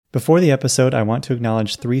Before the episode, I want to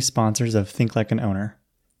acknowledge 3 sponsors of Think Like an Owner.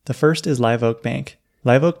 The first is Live Oak Bank.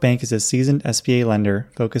 Live Oak Bank is a seasoned SBA lender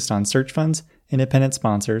focused on search funds, independent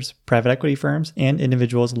sponsors, private equity firms, and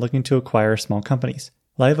individuals looking to acquire small companies.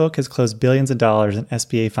 Live Oak has closed billions of dollars in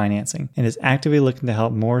SBA financing and is actively looking to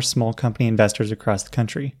help more small company investors across the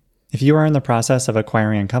country. If you are in the process of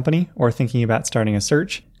acquiring a company or thinking about starting a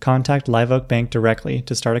search, contact Live Oak Bank directly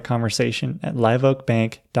to start a conversation at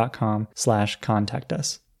liveoakbank.com/contact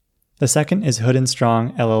us. The second is Hood &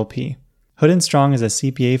 Strong LLP. Hood & Strong is a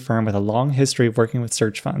CPA firm with a long history of working with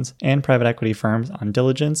search funds and private equity firms on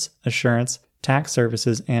diligence, assurance, tax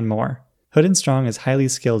services, and more. Hood & Strong is highly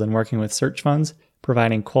skilled in working with search funds,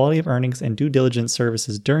 providing quality of earnings and due diligence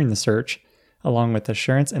services during the search, along with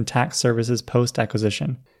assurance and tax services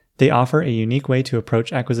post-acquisition. They offer a unique way to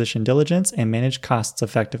approach acquisition diligence and manage costs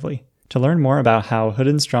effectively. To learn more about how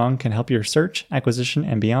Hood & Strong can help your search, acquisition,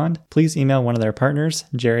 and beyond, please email one of their partners,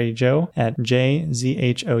 Jerry Joe, at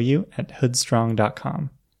jzhou@hoodstrong.com.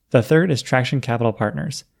 The third is Traction Capital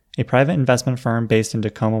Partners, a private investment firm based in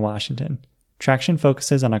Tacoma, Washington. Traction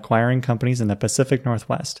focuses on acquiring companies in the Pacific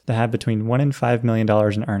Northwest that have between $1 and $5 million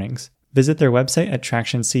in earnings. Visit their website at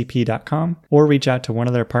tractioncp.com or reach out to one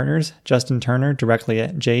of their partners, Justin Turner, directly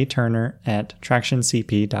at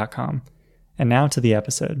jturner@tractioncp.com. And now to the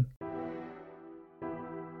episode.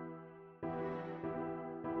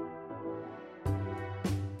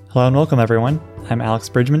 Hello and welcome, everyone. I'm Alex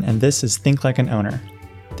Bridgman, and this is Think Like an Owner.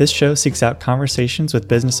 This show seeks out conversations with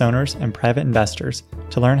business owners and private investors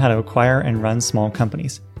to learn how to acquire and run small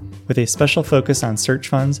companies, with a special focus on search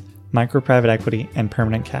funds, micro-private equity, and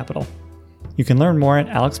permanent capital. You can learn more at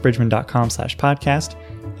alexbridgman.com/podcast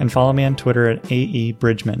and follow me on Twitter at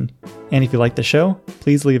AEBridgman. And if you like the show,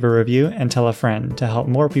 please leave a review and tell a friend to help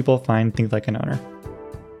more people find Think Like an Owner.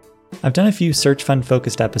 I've done a few search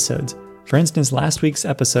fund-focused episodes. For instance, last week's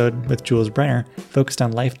episode with Jules Brenner focused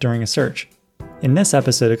on life during a search. In this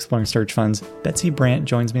episode exploring search funds, Betsy Brandt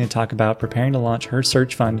joins me to talk about preparing to launch her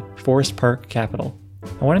search fund, Forest Park Capital.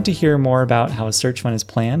 I wanted to hear more about how a search fund is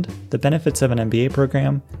planned, the benefits of an MBA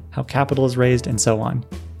program, how capital is raised, and so on.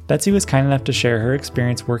 Betsy was kind enough to share her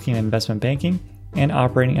experience working in investment banking and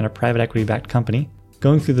operating in a private equity-backed company,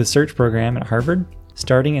 going through the search program at Harvard,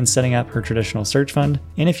 starting and setting up her traditional search fund,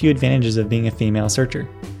 and a few advantages of being a female searcher.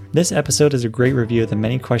 This episode is a great review of the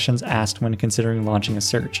many questions asked when considering launching a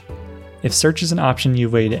search. If search is an option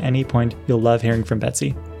you've weighed at any point, you'll love hearing from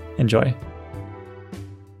Betsy. Enjoy.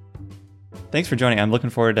 Thanks for joining. I'm looking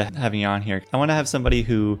forward to having you on here. I want to have somebody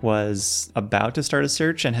who was about to start a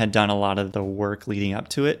search and had done a lot of the work leading up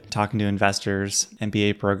to it, talking to investors,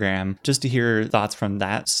 MBA program, just to hear thoughts from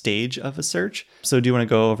that stage of a search. So do you want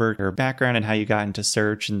to go over your background and how you got into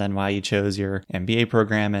search and then why you chose your MBA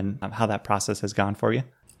program and how that process has gone for you?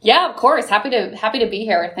 Yeah, of course. Happy to be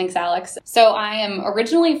here. Thanks, Alex. So I am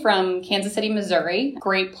originally from Kansas City, Missouri.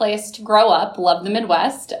 Great place to grow up. Love the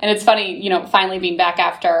Midwest. And it's funny, finally being back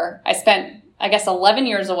after I spent, 11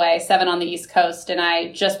 years away, 7 on the East Coast. And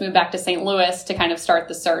I just moved back to St. Louis to kind of start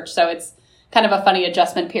the search. So it's kind of a funny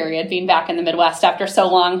adjustment period being back in the Midwest after so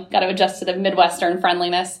long. Got to adjust to the Midwestern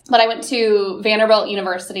friendliness. But I went to Vanderbilt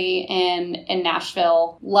University in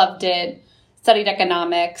Nashville. Loved it. Studied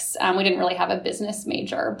economics. We didn't really have a business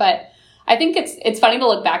major, but I think it's funny to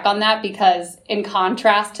look back on that because in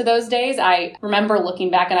contrast to those days, I remember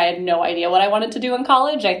looking back and I had no idea what I wanted to do in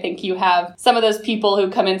college. I think you have some of those people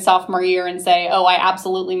who come in sophomore year and say, oh, I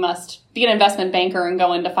absolutely must be an investment banker and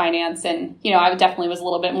go into finance. And, I definitely was a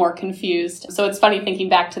little bit more confused. So it's funny thinking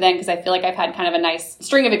back to then because I feel like I've had kind of a nice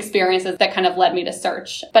string of experiences that kind of led me to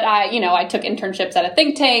search. But I took internships at a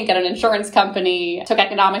think tank, at an insurance company, took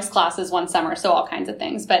economics classes one summer, so all kinds of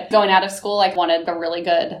things. But going out of school, I wanted a really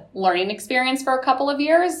good learning experience for a couple of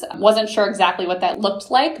years. Wasn't sure exactly what that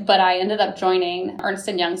looked like, but I ended up joining Ernst &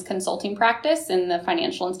 Young's consulting practice in the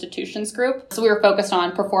financial institutions group. So we were focused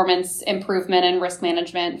on performance improvement and risk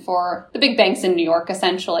management for the big banks in New York,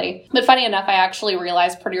 essentially. But funny enough, I actually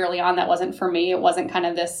realized pretty early on that wasn't for me. It wasn't kind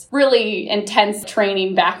of this really intense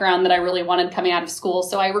training background that I really wanted coming out of school.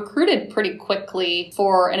 So I recruited pretty quickly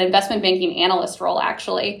for an investment banking analyst role,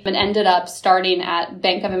 actually, and ended up starting at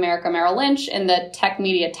Bank of America Merrill Lynch in the tech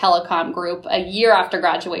media telecom group a year after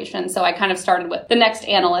graduation. So I kind of started with the next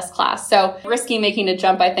analyst class. So risky making a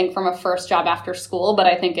jump, I think, from a first job after school, but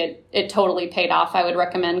I think it totally paid off. I would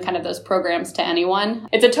recommend kind of those programs to anyone.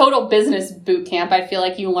 It's a total business boot camp. I feel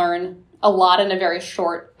like you learn a lot in a very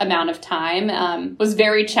short amount of time. Was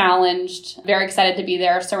very challenged, very excited to be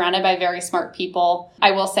there, surrounded by very smart people.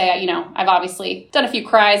 I will say, I've obviously done a few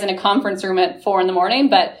cries in a conference room at 4 a.m,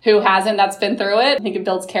 but who hasn't? That's been through it. I think it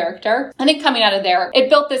builds character. I think coming out of there, it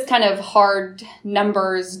built this kind of hard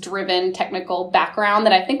numbers driven technical background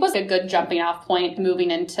that I think was a good jumping off point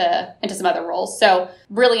moving into some other roles. So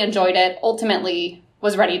really enjoyed it. Ultimately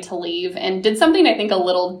was ready to leave and did something I think a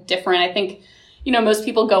little different. I think, most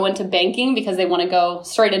people go into banking because they want to go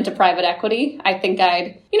straight into private equity. I think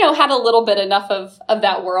I'd, had a little bit enough of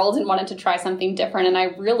that world and wanted to try something different. And I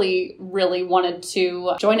really, really wanted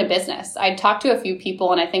to join a business. I talked to a few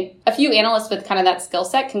people, and I think a few analysts with kind of that skill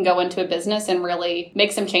set can go into a business and really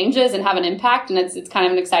make some changes and have an impact. And it's kind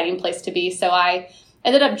of an exciting place to be. So I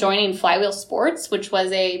ended up joining Flywheel Sports, which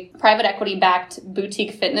was a private equity-backed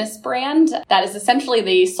boutique fitness brand that is essentially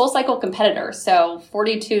the SoulCycle competitor. So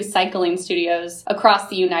 42 cycling studios across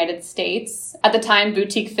the United States. At the time,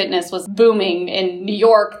 boutique fitness was booming in New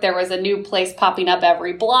York. There was a new place popping up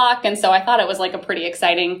every block. And so I thought it was like a pretty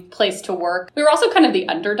exciting place to work. We were also kind of the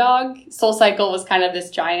underdog. SoulCycle was kind of this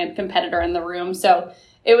giant competitor in the room. So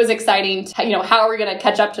it was exciting to, how are we going to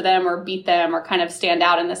catch up to them or beat them or kind of stand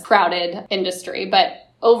out in this crowded industry? But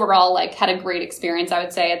overall, had a great experience, I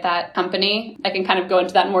would say, at that company. I can kind of go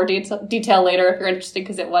into that in more detail later if you're interested,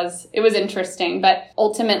 because it was interesting. But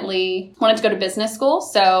ultimately wanted to go to business school.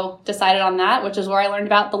 So decided on that, which is where I learned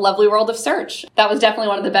about the lovely world of search. That was definitely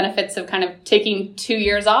one of the benefits of kind of taking 2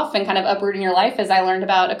 years off and kind of uprooting your life, as I learned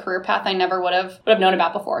about a career path I never would have known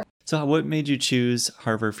about before. So what made you choose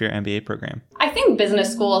Harvard for your MBA program? I think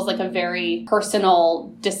business school is a very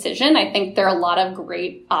personal decision. I think there are a lot of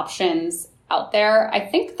great options out there. I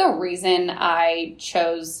think the reason I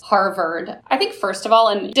chose Harvard, I think first of all,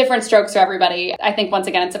 and different strokes for everybody, I think once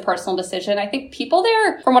again, it's a personal decision. I think people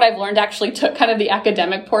there, from what I've learned, actually took kind of the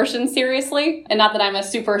academic portion seriously. And not that I'm a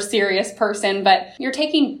super serious person, but you're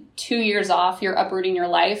taking 2 years off, you're uprooting your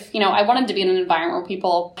life. I wanted to be in an environment where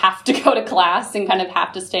people have to go to class and kind of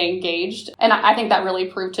have to stay engaged. And I think that really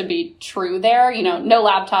proved to be true there. No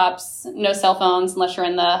laptops, no cell phones unless you're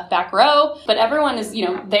in the back row, but everyone is,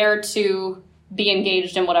 there to be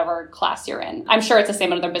engaged in whatever class you're in. I'm sure it's the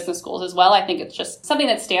same at other business schools as well. I think it's just something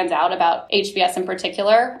that stands out about HBS in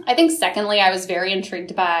particular. I think secondly, I was very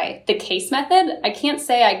intrigued by the case method. I can't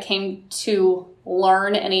say I came to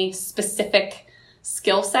learn any specific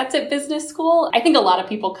skill sets at business school. I think a lot of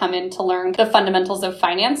people come in to learn the fundamentals of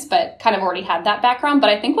finance, but kind of already had that background.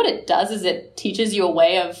 But I think what it does is it teaches you a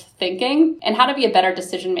way of thinking and how to be a better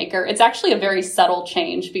decision maker. It's actually a very subtle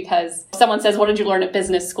change, because if someone says, what did you learn at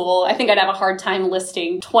business school? I think I'd have a hard time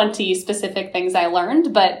listing 20 specific things I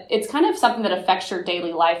learned, but it's kind of something that affects your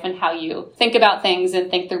daily life and how you think about things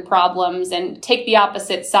and think through problems and take the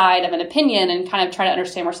opposite side of an opinion and kind of try to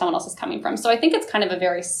understand where someone else is coming from. So I think it's kind of a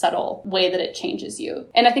very subtle way that it changes you.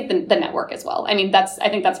 And I think the network as well. I think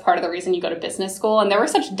that's part of the reason you go to business school. And there were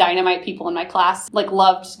such dynamite people in my class,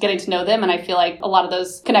 loved getting to know them. And I feel like a lot of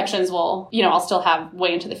those connections will, I'll still have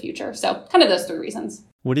way into the future. So kind of those 3 reasons.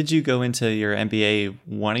 What did you go into your MBA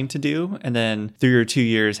wanting to do? And then through your 2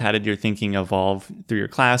 years, how did your thinking evolve through your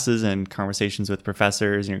classes and conversations with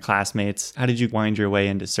professors and your classmates? How did you wind your way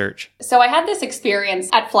into search? So I had this experience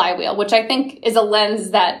at Flywheel, which I think is a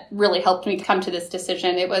lens that really helped me come to this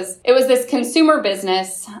decision. It was this consumer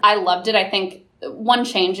business. I loved it. I think one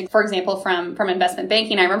change, for example, from investment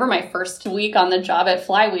banking, I remember my first week on the job at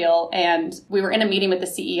Flywheel, and we were in a meeting with the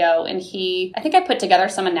CEO, and I think I put together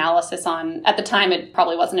some analysis on, at the time, it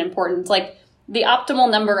probably wasn't important, the optimal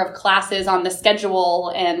number of classes on the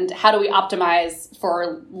schedule and how do we optimize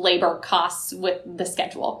for labor costs with the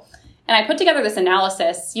schedule. And I put together this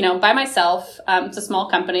analysis, by myself. It's a small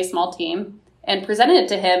company, small team, and presented it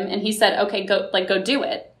to him, and he said, okay, go do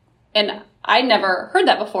it. And I never heard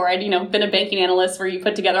that before. I'd, been a banking analyst where you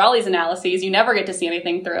put together all these analyses. You never get to see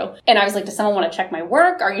anything through. And I was like, does someone want to check my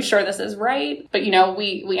work? Are you sure this is right? But,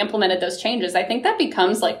 we implemented those changes. I think that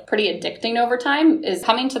becomes pretty addicting over time, is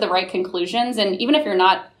coming to the right conclusions. And even if you're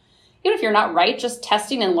not right, just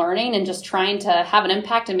testing and learning and just trying to have an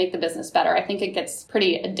impact and make the business better. I think it gets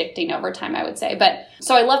pretty addicting over time, I would say. But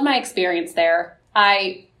so I loved my experience there.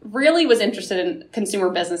 I really was interested in consumer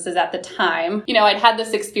businesses at the time. I'd had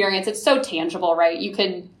this experience. It's so tangible, right? You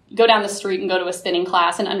could go down the street and go to a spinning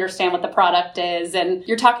class and understand what the product is. And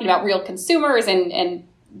you're talking about real consumers and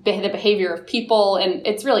the behavior of people. And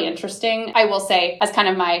it's really interesting. I will say, as kind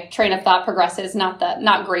of my train of thought progresses,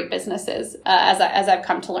 not great businesses, as I've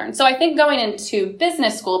come to learn. So I think going into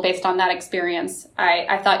business school based on that experience,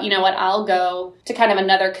 I thought, you know what, I'll go to kind of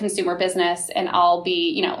another consumer business and I'll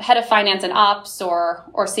be, you know, head of finance and ops or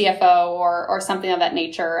CFO or something of that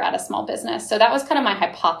nature at a small business. So that was kind of my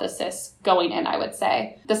hypothesis going in, I would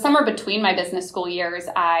say. The summer between my business school years,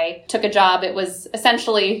 I took a job. It was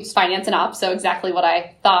essentially finance and ops, so exactly what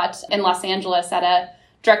I thought, in Los Angeles at a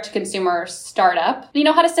direct-to-consumer startup. You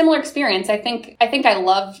know, had a similar experience. I think I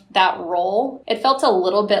loved that role. It felt a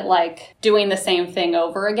little bit like doing the same thing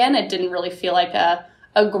over again. It didn't really feel like a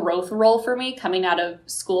growth role for me coming out of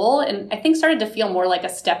school, and I think started to feel more like a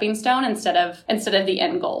stepping stone instead of the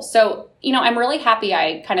end goal. So, you know, I'm really happy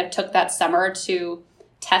I kind of took that summer to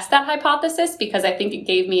test that hypothesis, because I think it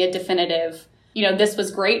gave me a definitive, you know, this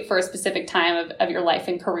was great for a specific time of your life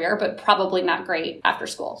and career, but probably not great after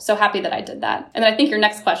school. So happy that I did that. And then I think your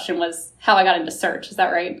next question was how I got into search. Is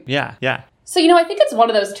that right? Yeah. So, you know, I think it's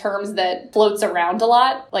one of those terms that floats around a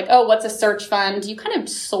lot. Like, oh, what's a search fund? You kind of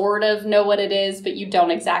sort of know what it is, but you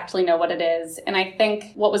don't exactly know what it is. And I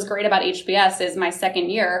think what was great about HBS is my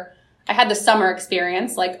second year, I had the summer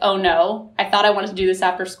experience, like, oh no, I thought I wanted to do this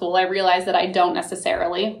after school. I realized that I don't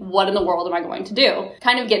necessarily. What in the world am I going to do?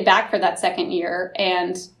 Kind of get back for that second year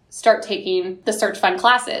and start taking the search fund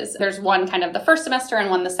classes. There's one kind of the first semester and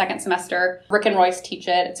one the second semester. Rick and Royce teach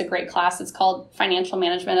it. It's a great class. It's called Financial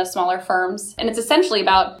Management of Smaller Firms. And it's essentially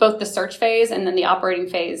about both the search phase and then the operating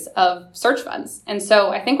phase of search funds. And so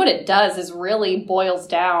I think what it does is really boils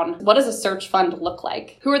down, what does a search fund look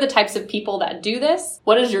like? Who are the types of people that do this?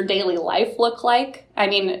 What does your daily life look like? I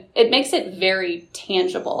mean, it makes it very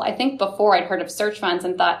tangible. I think before I'd heard of search funds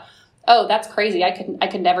and thought, oh, that's crazy. I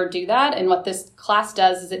could never do that. And what this class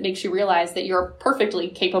does is it makes you realize that you're perfectly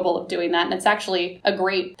capable of doing that. And it's actually a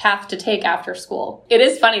great path to take after school. It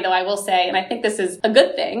is funny, though, I will say, and I think this is a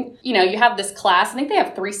good thing. You know, you have this class. I think they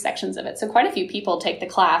have 3 sections of it. So quite a few people take the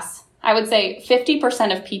class. I would say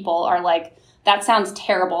 50% of people are like, that sounds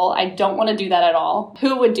terrible. I don't want to do that at all.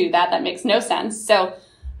 Who would do that? That makes no sense. So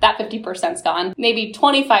that 50%'s gone. Maybe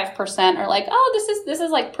 25% are like, oh, this is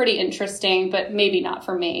like pretty interesting, but maybe not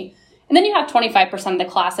for me. And then you have 25% of the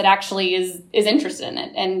class that actually is interested in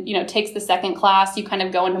it and, you know, takes the second class. You kind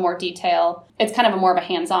of go into more detail. It's kind of more of a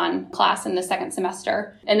hands-on class in the second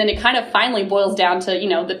semester. And then it kind of finally boils down to, you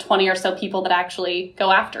know, the 20 or so people that actually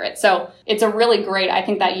go after it. So it's a really great, I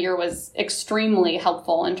think that year was extremely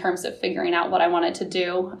helpful in terms of figuring out what I wanted to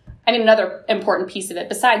do. I mean, another important piece of it,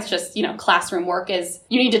 besides just, you know, classroom work, is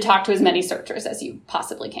you need to talk to as many searchers as you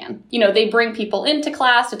possibly can. You know, they bring people into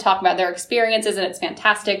class to talk about their experiences, and it's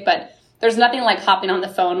fantastic, but there's nothing like hopping on the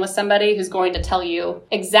phone with somebody who's going to tell you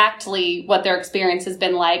exactly what their experience has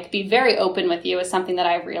been like. Be very open with you is something that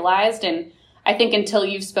I've realized. And I think until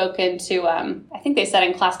you've spoken to, I think they said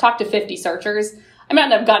in class, talk to 50 searchers. I might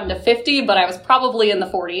not have gotten to 50, but I was probably in the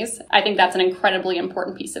 40s. I think that's an incredibly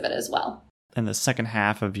important piece of it as well. In the second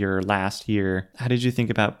half of your last year, how did you think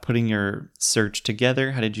about putting your search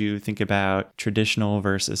together? How did you think about traditional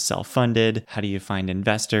versus self-funded? How do you find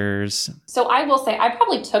investors? So I will say I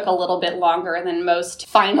probably took a little bit longer than most to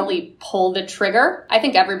finally pull the trigger. I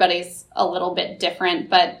think everybody's a little bit different,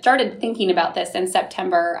 but started thinking about this in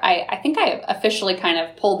September. I think I officially kind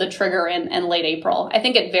of pulled the trigger in late April. I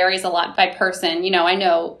think it varies a lot by person. You know, I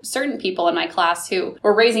know certain people in my class who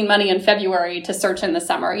were raising money in February to search in the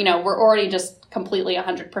summer. You know, we're already just completely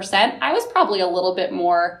 100%. I was probably a little bit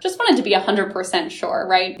more, just wanted to be 100% sure,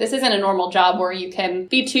 right? This isn't a normal job where you can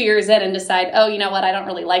be 2 years in and decide, oh, you know what, I don't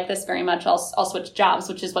really like this very much. I'll switch jobs,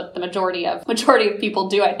 which is what the majority of people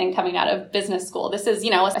do, I think, coming out of business school. This is, you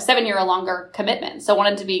know, a 7-year or longer commitment. So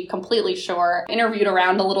wanted to be completely sure. Interviewed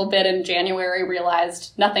around a little bit in January,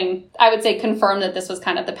 realized nothing, I would say confirmed that this was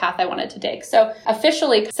kind of the path I wanted to take. So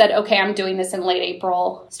officially said, okay, I'm doing this in late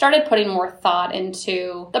April. Started putting more thought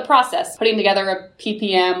into the process, putting together a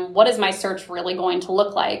PPM. What is my search really going to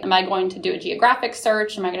look like? Am I going to do a geographic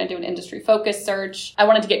search? Am I going to do an industry focused search? I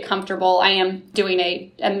wanted to get comfortable. I am doing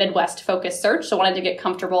a Midwest focused search. So I wanted to get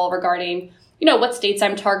comfortable regarding, you know, what states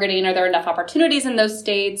I'm targeting. Are there enough opportunities in those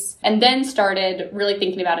states? And then started really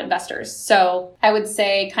thinking about investors. So I would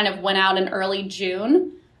say kind of went out in early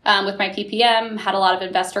June with my PPM, had a lot of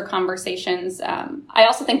investor conversations. I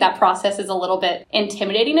also think that process is a little bit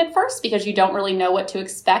intimidating at first because you don't really know what to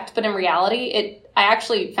expect. But in reality, I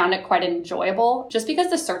actually found it quite enjoyable just because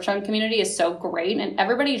the search fund community is so great and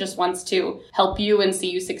everybody just wants to help you and see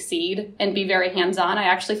you succeed and be very hands-on. I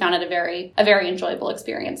actually found it a very enjoyable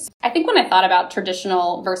experience. I think when I thought about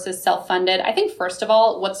traditional versus self-funded, I think first of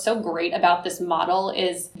all, what's so great about this model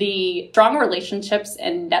is the strong relationships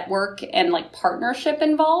and network and like partnership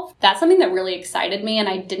involved. That's something that really excited me, and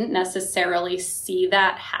I didn't necessarily see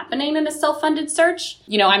that happening in a self-funded search.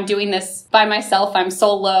 I'm doing this by myself. I'm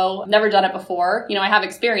solo. I've never done it before. I have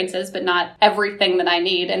experiences, but not everything that I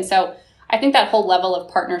need. And so I think that whole level of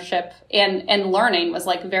partnership and learning was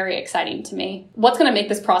like very exciting to me. What's going to make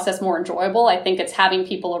this process more enjoyable? I think it's having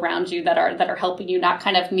people around you that are helping you, not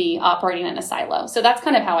kind of me operating in a silo. So that's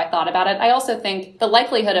kind of how I thought about it. I also think the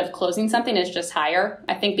likelihood of closing something is just higher.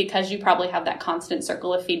 I think because you probably have that constant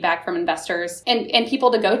circle of feedback from investors and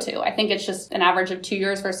people to go to. I think it's just an average of 2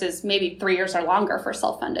 years versus maybe 3 years or longer for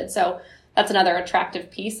self-funded. So that's another attractive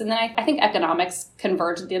piece. And then I think economics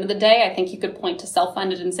converge at the end of the day. I think you could point to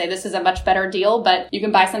self-funded and say, this is a much better deal, but you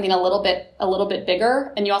can buy something a little bit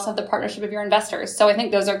bigger. And you also have the partnership of your investors. So I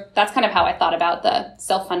think that's kind of how I thought about the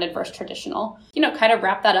self-funded versus traditional. Kind of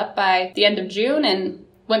wrap that up by the end of June and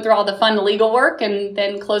went through all the fun legal work and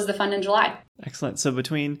then closed the fund in July. Excellent. So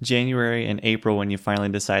between January and April, when you finally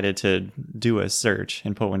decided to do a search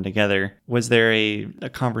and put one together, was there a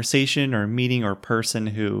conversation or meeting or person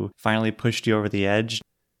who finally pushed you over the edge?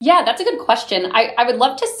 Yeah, that's a good question. I would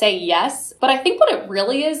love to say yes, but I think what it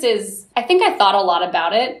really is I think I thought a lot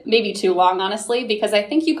about it, maybe too long, honestly, because I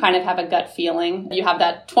think you kind of have a gut feeling. You have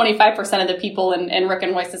that 25% of the people in Rick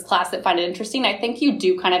and Royce's class that find it interesting. I think you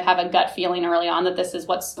do kind of have a gut feeling early on that this is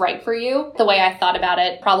what's right for you. The way I thought about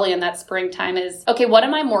it probably in that springtime is, okay, what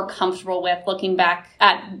am I more comfortable with looking back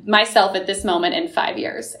at myself at this moment in 5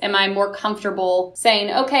 years? Am I more comfortable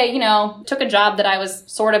saying, okay, took a job that I was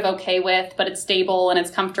sort of okay with, but it's stable and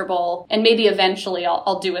it's comfortable, and maybe eventually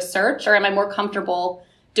I'll do a search? Or am I more comfortable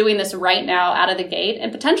doing this right now out of the gate and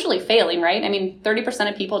potentially failing, right? I mean, 30%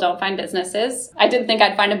 of people don't find businesses. I didn't think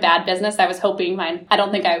I'd find a bad business. I was hoping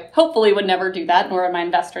I hopefully would never do that, nor would my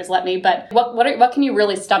investors let me. But what can you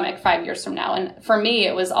really stomach 5 years from now? And for me,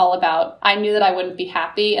 it was all about, I knew that I wouldn't be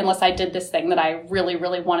happy unless I did this thing that I really,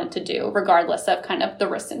 really wanted to do, regardless of kind of the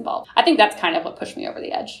risks involved. I think that's kind of what pushed me over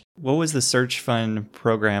the edge. What was the search fund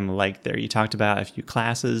program like there? You talked about a few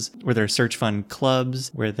classes. Were there search fund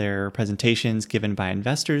clubs? Were there presentations given by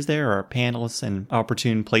investors there, or panels and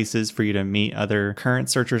opportune places for you to meet other current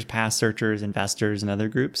searchers, past searchers, investors, and other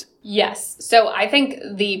groups? Yes. So I think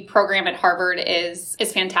the program at Harvard is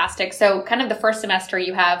fantastic. So kind of the first semester,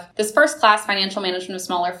 you have this first class, Financial Management of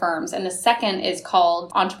Smaller Firms, and the second is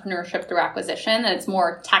called Entrepreneurship Through Acquisition. And it's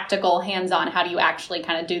more tactical, hands-on, how do you actually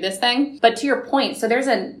kind of do this thing? But to your point, so there's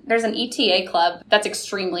an ETA club that's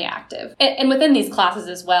extremely active. And within these classes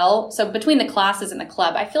as well, so between the classes and the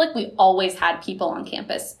club, I feel like we always had people on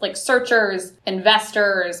campus, like searchers,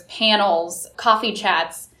 investors, panels, coffee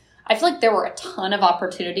chats. I feel like there were a ton of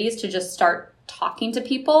opportunities to just start talking to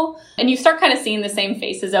people, and you start kind of seeing the same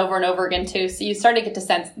faces over and over again too. So you start to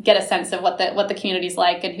get a sense of what the community's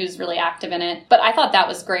like and who's really active in it. But I thought that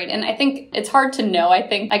was great. And I think it's hard to know. I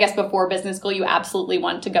guess before business school, you absolutely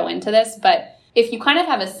want to go into this, but if you kind of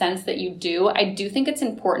have a sense that you do, I do think it's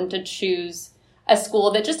important to choose a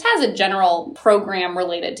school that just has a general program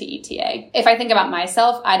related to ETA. If I think about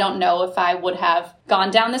myself, I don't know if I would have gone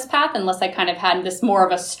down this path unless I kind of had this more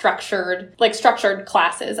of a structured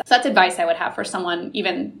classes. So that's advice I would have for someone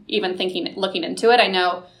even looking into it.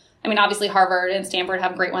 I mean, obviously Harvard and Stanford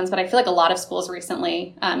have great ones, but I feel like a lot of schools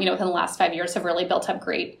recently, within the last 5 years have really built up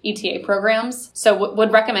great ETA programs. So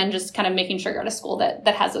would recommend just kind of making sure you're at a school that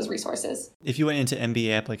has those resources. If you went into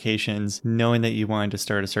MBA applications knowing that you wanted to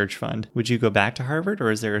start a search fund, would you go back to Harvard,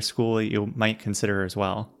 or is there a school that you might consider as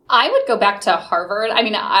well? I would go back to Harvard. I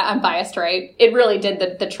mean, I'm biased, right? It really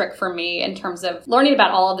did the trick for me in terms of learning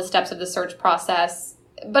about all of the steps of the search process.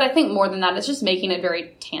 But I think more than that, it's just making it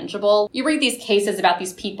very tangible. You read these cases about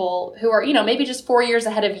these people who are, maybe just 4 years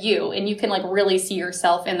ahead of you, and you can really see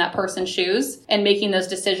yourself in that person's shoes and making those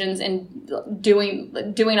decisions and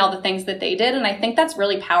doing all the things that they did. And I think that's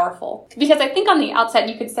really powerful, because I think on the outset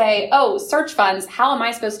you could say, oh, search funds, how am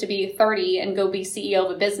I supposed to be 30 and go be CEO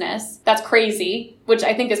of a business? That's crazy, which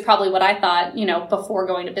I think is probably what I thought, before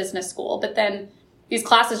going to business school. But then these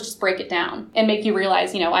classes just break it down and make you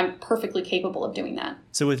realize, I'm perfectly capable of doing that.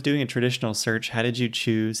 So with doing a traditional search, how did you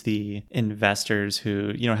choose the investors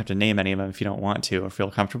who, you don't have to name any of them if you don't want to or feel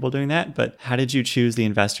comfortable doing that, but how did you choose the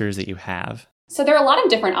investors that you have? So there are a lot of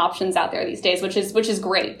different options out there these days, which is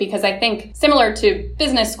great, because I think similar to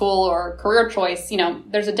business school or career choice,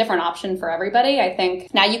 there's a different option for everybody. I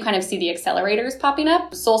think now you kind of see the accelerators popping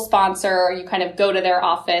up. Sole sponsor, you kind of go to their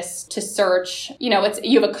office to search. You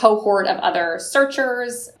have a cohort of other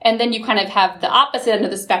searchers, and then you kind of have the opposite end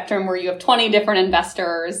of the spectrum where you have 20 different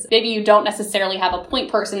investors. Maybe you don't necessarily have a point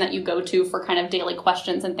person that you go to for kind of daily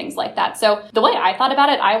questions and things like that. So the way I thought about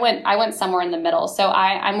it, I went somewhere in the middle. So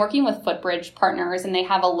I'm working with Footbridge Partners, and they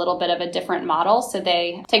have a little bit of a different model. So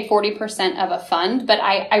they take 40% of a fund, but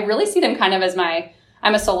I really see them kind of as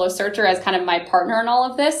I'm a solo searcher, as kind of my partner in all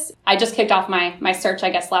of this. I just kicked off my search,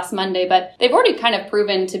 I guess, last Monday, but they've already kind of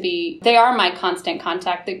proven they are my constant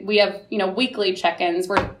contact. We have, weekly check-ins,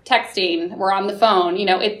 we're texting, we're on the phone,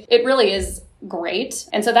 it really is great.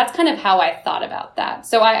 And so that's kind of how I thought about that.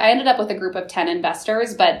 So I ended up with a group of 10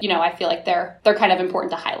 investors, but, I feel like they're kind of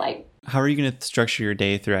important to highlight. How are you going to structure your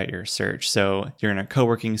day throughout your search? So you're in a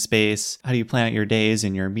co-working space. How do you plan out your days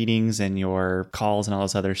and your meetings and your calls and all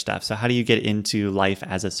this other stuff? So how do you get into life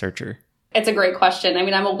as a searcher? It's a great question.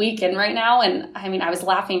 I'm a week in right now. And I was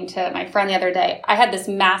laughing to my friend the other day. I had this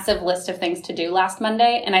massive list of things to do last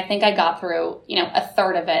Monday, and I think I got through, a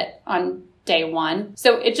third of it on day one.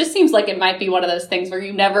 So it just seems like it might be one of those things where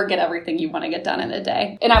you never get everything you want to get done in a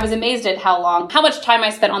day. And I was amazed at how much time I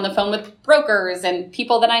spent on the phone with brokers and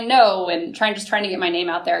people that I know, and trying to get my name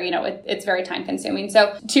out there. It's very time consuming.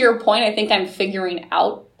 So to your point, I think I'm figuring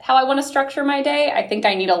out how I want to structure my day. I think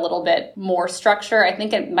I need a little bit more structure. I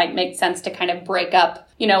think it might make sense to kind of break up,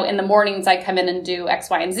 in the mornings I come in and do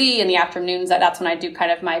X, Y, and Z. In the afternoons, that's when I do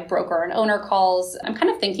kind of my broker and owner calls. I'm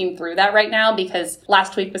kind of thinking through that right now, because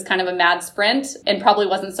last week was kind of a mad sprint and probably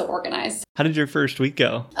wasn't so organized. How did your first week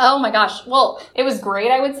go? Oh my gosh. Well, it was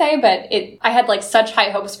great, I would say, but I had such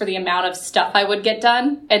high hopes for the amount of stuff I would get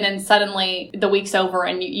done. And then suddenly the week's over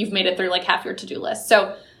and you've made it through half your to-do list.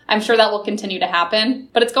 So I'm sure that will continue to happen,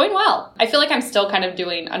 but it's going well. I feel like I'm still kind of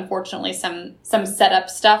doing, unfortunately, some setup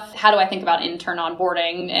stuff. How do I think about intern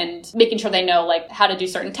onboarding and making sure they know how to do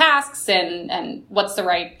certain tasks and what's the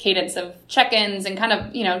right cadence of check-ins and kind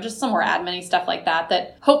of, just some more admin-y stuff like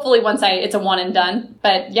that hopefully once it's a one and done.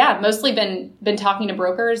 But yeah, mostly been talking to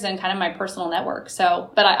brokers and kind of my personal network.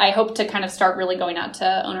 So, but I hope to kind of start really going out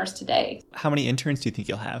to owners today. How many interns do you think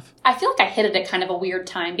you'll have? I feel like I hit it at kind of a weird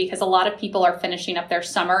time, because a lot of people are finishing up their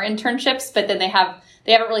summer internships, but then they haven't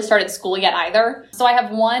really started school yet either. So I have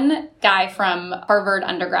one guy from Harvard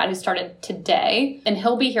undergrad who started today, and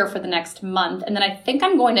he'll be here for the next month. And then I think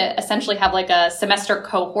I'm going to essentially have a semester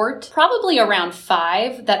cohort, probably around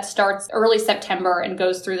 5, that starts early September and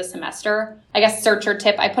goes through the semester. I guess searcher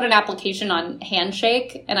tip, I put an application on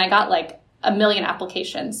Handshake and I got 1 million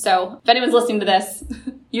applications. So if anyone's listening to this,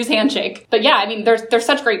 use Handshake. But yeah, there's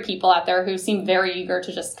such great people out there who seem very eager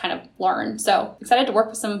to just kind of learn. So excited to work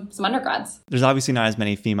with some undergrads. There's obviously not as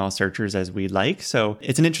many female searchers as we'd like. So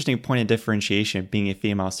it's an interesting point of differentiation being a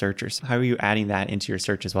female searcher. So how are you adding that into your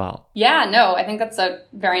search as well? Yeah, no, I think that's a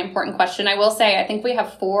very important question. I will say, I think we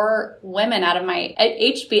have 4 women out of my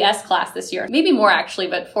HBS class this year. Maybe more actually,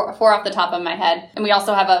 but four off the top of my head. And we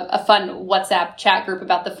also have a fun WhatsApp chat group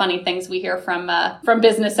about the funny things we hear from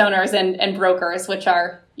business owners and brokers, which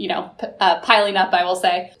are piling up, I will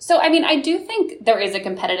say. So, I do think there is a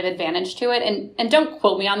competitive advantage to it. And don't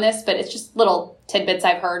quote me on this, but it's just little tidbits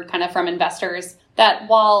I've heard kind of from investors that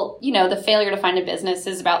while, the failure to find a business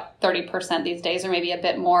is about 30% these days, or maybe a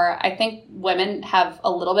bit more, I think women have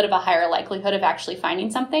a little bit of a higher likelihood of actually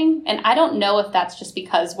finding something. And I don't know if that's just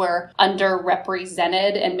because we're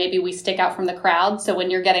underrepresented and maybe we stick out from the crowd. So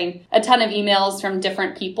when you're getting a ton of emails from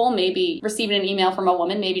different people, maybe receiving an email from a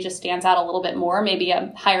woman maybe just stands out a little bit more, maybe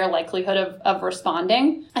a higher likelihood of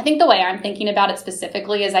responding. I think the way I'm thinking about it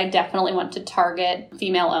specifically is I definitely want to target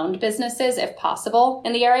female-owned businesses if possible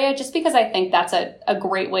in the area, just because I think that's a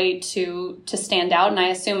great way to stand out. And I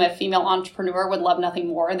assume a female entrepreneur would love nothing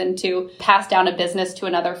more than to pass down a business to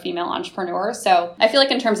another female entrepreneur. So I feel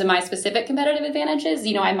like in terms of my specific competitive advantages,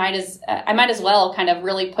 I might as well kind of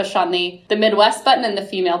really push on the Midwest button and the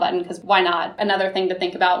female button, because why not? Another thing to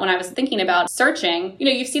think about when I was thinking about searching,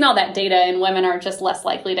 you've seen all that data, and women are just less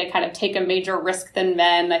likely to kind of take a major risk than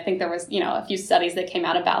men. I think there was, a few studies that came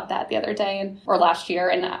out about that the other day or last year.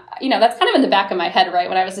 And, that's kind of in the back of my head, right?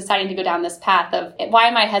 When I was deciding to go down this path of why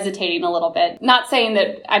am I hesitating a little bit? Not saying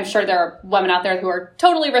that I'm sure there are women out there who are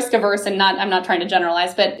totally risk averse, and I'm not trying to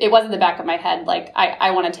generalize, but it was in the back of my head.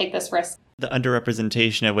 I want to take this risk. the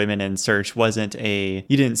underrepresentation of women in search you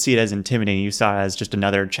didn't see it as intimidating. You saw it as just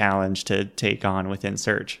another challenge to take on within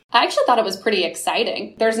search. I actually thought it was pretty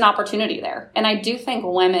exciting. There's an opportunity there. And I do think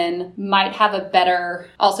women might have a better,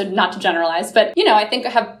 also not to generalize, but, I think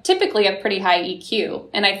have typically a pretty high EQ.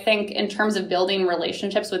 And I think in terms of building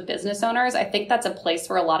relationships with business owners, I think that's a place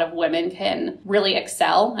where a lot of women can really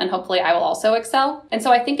excel. And hopefully I will also excel. And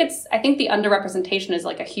so I think the underrepresentation is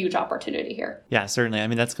like a huge opportunity here. Yeah, certainly. I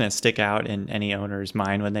mean, that's going to stick out in any owner's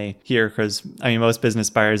mind when they hear, because most business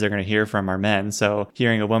buyers they're going to hear from are men. So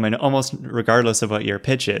hearing a woman, almost regardless of what your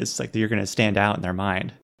pitch is, like you're going to stand out in their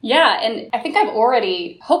mind. Yeah, and I think I've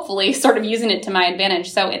already, hopefully, sort of using it to my advantage.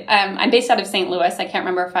 So I'm based out of St. Louis. I can't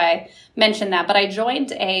remember if I mentioned that, but I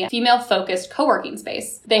joined a female-focused co-working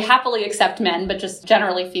space. They happily accept men, but just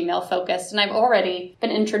generally female-focused. And I've already been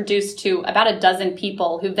introduced to about a dozen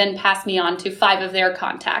people who then pass me on to 5 of their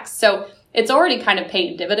contacts. So it's already kind of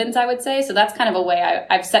paying dividends, I would say. So that's kind of a way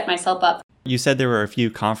I've set myself up. You said there were a few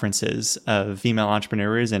conferences of female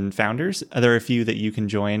entrepreneurs and founders. Are there a few that you can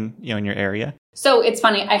join, in your area? So it's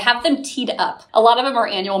funny, I have them teed up. A lot of them are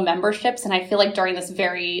annual memberships, and I feel like during this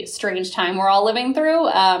very strange time we're all living through,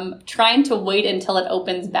 trying to wait until it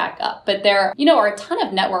opens back up. But there, are a ton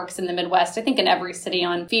of networks in the Midwest, I think in every city,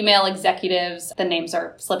 on female executives. The names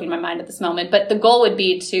are slipping my mind at this moment, but the goal would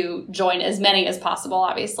be to join as many as possible,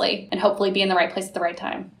 obviously, and hopefully be in the right place at the right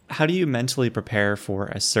time. How do you mentally prepare for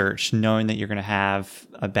a search, knowing that you're going to have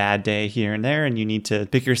a bad day here and there, and you need to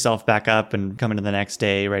pick yourself back up and come into the next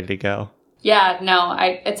day ready to go? Yeah, no,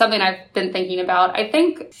 it's something I've been thinking about. I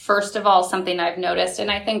think, first of all, something I've noticed, and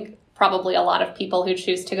I think probably a lot of people who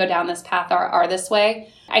choose to go down this path are this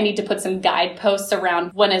way. I need to put some guideposts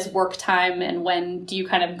around when is work time and when do you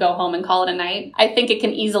kind of go home and call it a night. I think it can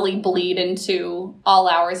easily bleed into all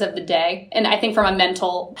hours of the day. And I think from a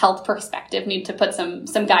mental health perspective, need to put some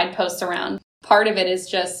guideposts around. Part of it is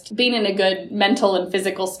just being in a good mental and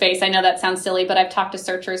physical space. I know that sounds silly, but I've talked to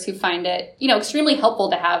searchers who find it, extremely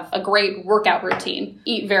helpful to have a great workout routine,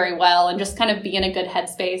 eat very well, and just kind of be in a good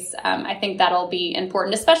headspace. I think that'll be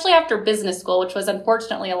important, especially after business school, which was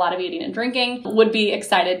unfortunately a lot of eating and drinking. Would be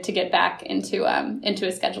excited to get back into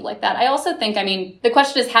a schedule like that. I also think, the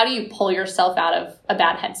question is, how do you pull yourself out of a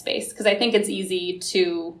bad headspace? Because I think it's easy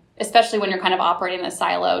to, especially when you're kind of operating in a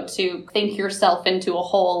silo, to think yourself into a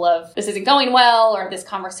hole of this isn't going well or this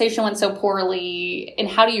conversation went so poorly. And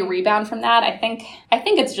how do you rebound from that? I think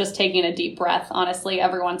it's just taking a deep breath, honestly,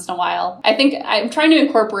 every once in a while. I think I'm trying to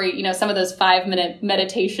incorporate, some of those 5-minute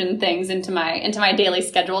meditation things into my daily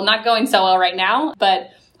schedule. Not going so well right now,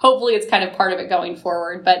 but hopefully it's kind of part of it going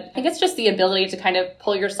forward. But I think it's just the ability to kind of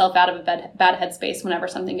pull yourself out of a bad headspace whenever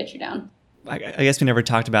something gets you down. I guess we never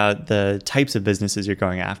talked about the types of businesses you're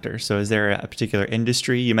going after. So is there a particular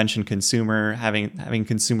industry? You mentioned consumer, having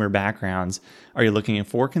consumer backgrounds. Are you looking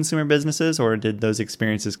for consumer businesses, or did those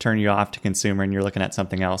experiences turn you off to consumer and you're looking at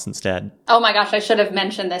something else instead? Oh my gosh, I should have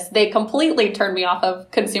mentioned this. They completely turned me off of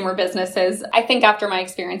consumer businesses. I think after my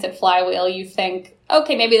experience at Flywheel, you think,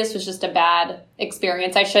 okay, maybe this was just a bad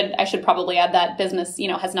experience. I should probably add that business,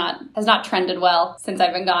 has not trended well since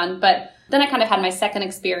I've been gone. But then I kind of had my second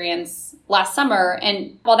experience last summer.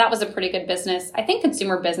 And while that was a pretty good business, I think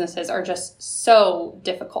consumer businesses are just so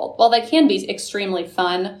difficult. While they can be extremely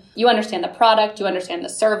fun, you understand the product, you understand the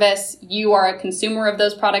service, you are a consumer of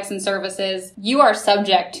those products and services, you are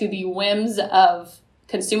subject to the whims of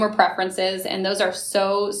consumer preferences, and those are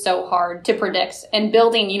so hard to predict. And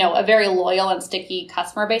building, a very loyal and sticky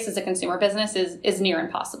customer base as a consumer business is near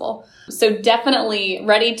impossible. So definitely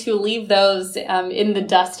ready to leave those in the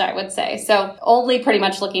dust, I would say. So only pretty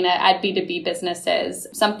much looking at B2B businesses,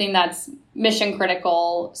 something that's mission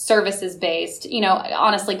critical, services based,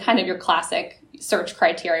 honestly, kind of your classic search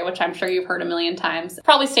criteria, which I'm sure you've heard a million times.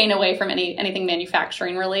 Probably staying away from anything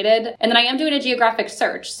manufacturing related. And then I am doing a geographic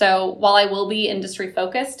search. So while I will be industry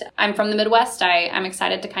focused, I'm from the Midwest. I'm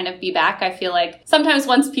excited to kind of be back. I feel like sometimes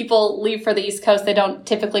once people leave for the East Coast, they don't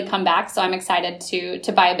typically come back. So I'm excited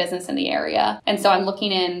to buy a business in the area. And so I'm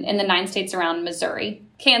looking in the 9 states around Missouri,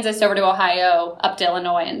 Kansas, over to Ohio, up to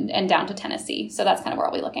Illinois, and down to Tennessee. So that's kind of where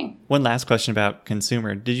I'll be looking. One last question about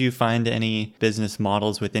consumer. Did you find any business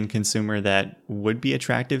models within consumer that would be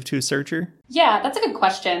attractive to a searcher? Yeah, that's a good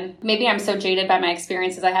question. Maybe I'm so jaded by my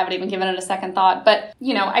experiences, I haven't even given it a second thought. But,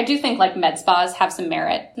 I do think like med spas have some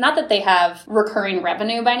merit. Not that they have recurring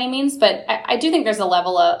revenue by any means, but I do think there's a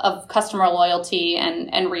level of customer loyalty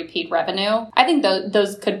and repeat revenue. I think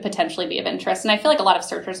those could potentially be of interest. And I feel like a lot of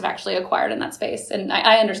searchers have actually acquired in that space. And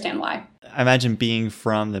I understand why. I imagine being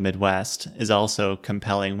from the Midwest is also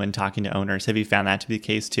compelling when talking to owners. Have you found that to be the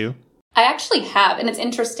case too? I actually have. And it's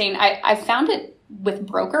interesting. I found it with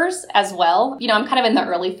brokers as well. I'm kind of in the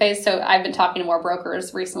early phase, so I've been talking to more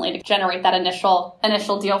brokers recently to generate that initial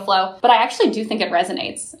deal flow. But I actually do think it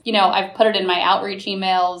resonates. I've put it in my outreach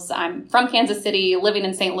emails. I'm from Kansas City, living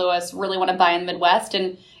in St. Louis, really want to buy in the Midwest,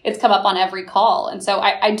 and it's come up on every call. And so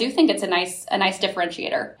I do think it's a nice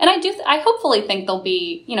differentiator. And I hopefully think there'll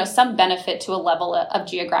be, some benefit to a level of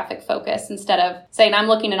geographic focus instead of saying I'm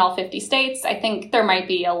looking in all 50 states. I think there might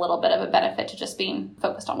be a little bit of a benefit to just being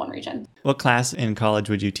focused on one region. What class in college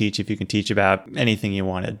would you teach if you could teach about anything you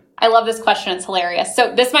wanted? I love this question. It's hilarious.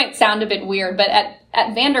 So this might sound a bit weird, but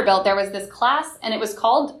at Vanderbilt, there was this class and it was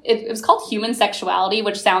called Human Sexuality,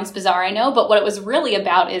 which sounds bizarre, I know, but what it was really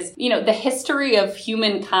about is, the history of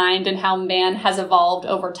humankind and how man has evolved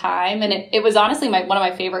over time. And it was honestly one of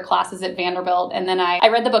my favorite classes at Vanderbilt. And then I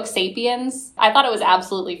read the book Sapiens. I thought it was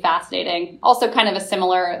absolutely fascinating. Also kind of a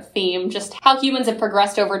similar theme, just how humans have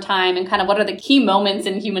progressed over time and kind of what are the key moments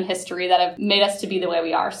in human history that have made us to be the way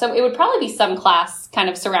we are. So it would probably be some class kind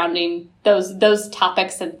of surrounding those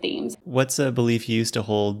topics and themes. What's a belief you used to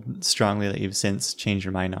hold strongly that you've since changed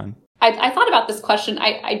your mind on? I thought about this question.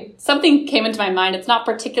 Something came into my mind. It's not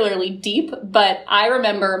particularly deep, but I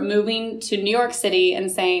remember moving to New York City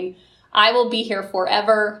and saying, I will be here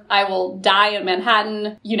forever. I will die in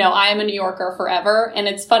Manhattan. I am a New Yorker forever. And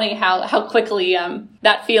it's funny how quickly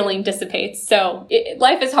that feeling dissipates. So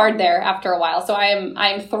life is hard there after a while. So I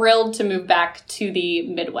am thrilled to move back to the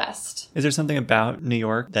Midwest. Is there something about New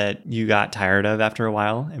York that you got tired of after a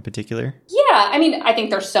while in particular? Yeah, I think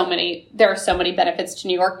there are so many benefits to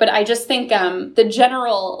New York, but I just think the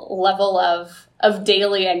general level of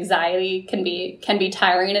daily anxiety can be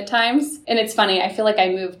tiring at times. And it's funny, I feel like I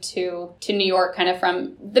moved to New York kind of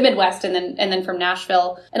from the Midwest and then from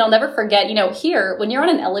Nashville. And I'll never forget, here, when you're on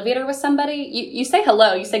an elevator with somebody, you say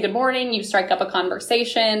hello, you say good morning, you strike up a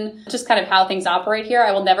conversation, just kind of how things operate here.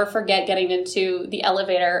 I will never forget getting into the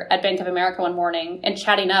elevator at Bank of America one morning and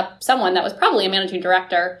chatting up someone that was probably a managing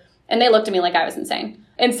director. And they looked at me like I was insane.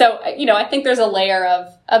 And so, I think there's a layer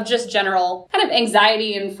of just general kind of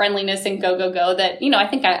anxiety and friendliness and go that, I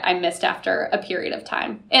think I missed after a period of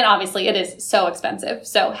time. And obviously it is so expensive.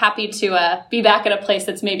 So happy to be back at a place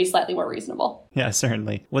that's maybe slightly more reasonable. Yeah,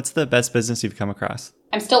 certainly. What's the best business you've come across?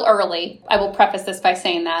 I'm still early. I will preface this by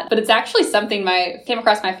saying that, but it's actually something came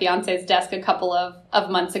across my fiance's desk a couple of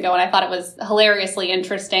months ago, and I thought it was hilariously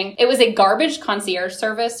interesting. It was a garbage concierge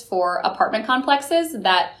service for apartment complexes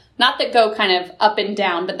that not that go kind of up and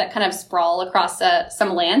down, but that kind of sprawl across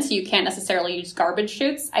some land, so you can't necessarily use garbage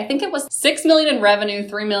chutes. I think it was $6 million in revenue,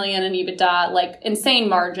 $3 million in EBITDA, like insane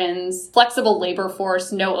margins, flexible labor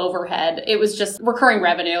force, no overhead. It was just recurring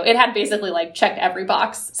revenue. It had basically like checked every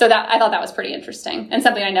box. So I thought that was pretty interesting and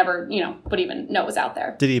something I never, would even know was out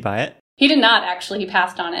there. Did he buy it? He did not, actually. He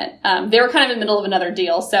passed on it. They were kind of in the middle of another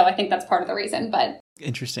deal, so I think that's part of the reason, but...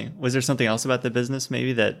 Interesting. Was there something else about the business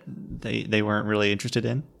maybe that they weren't really interested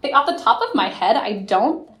in? Off the top of my head, I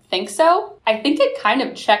don't think so. I think it kind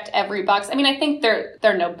of checked every box. I think there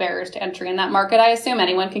are no barriers to entry in that market. I assume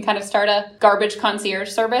anyone can kind of start a garbage concierge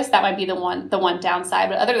service. That might be the one downside.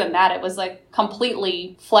 But other than that, it was like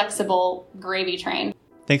completely flexible gravy train.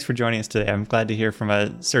 Thanks for joining us today. I'm glad to hear from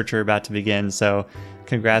a searcher about to begin. So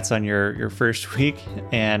congrats on your first week.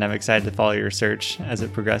 And I'm excited to follow your search as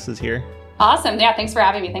it progresses here. Awesome. Yeah, thanks for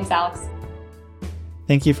having me. Thanks, Alex.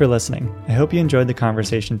 Thank you for listening. I hope you enjoyed the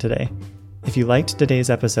conversation today. If you liked today's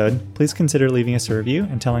episode, please consider leaving us a review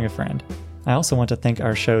and telling a friend. I also want to thank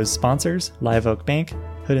our show's sponsors, Live Oak Bank,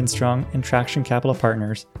 Hood & Strong, and Traction Capital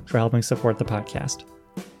Partners for helping support the podcast.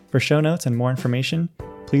 For show notes and more information,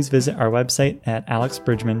 please visit our website at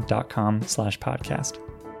alexbridgman.com/podcast.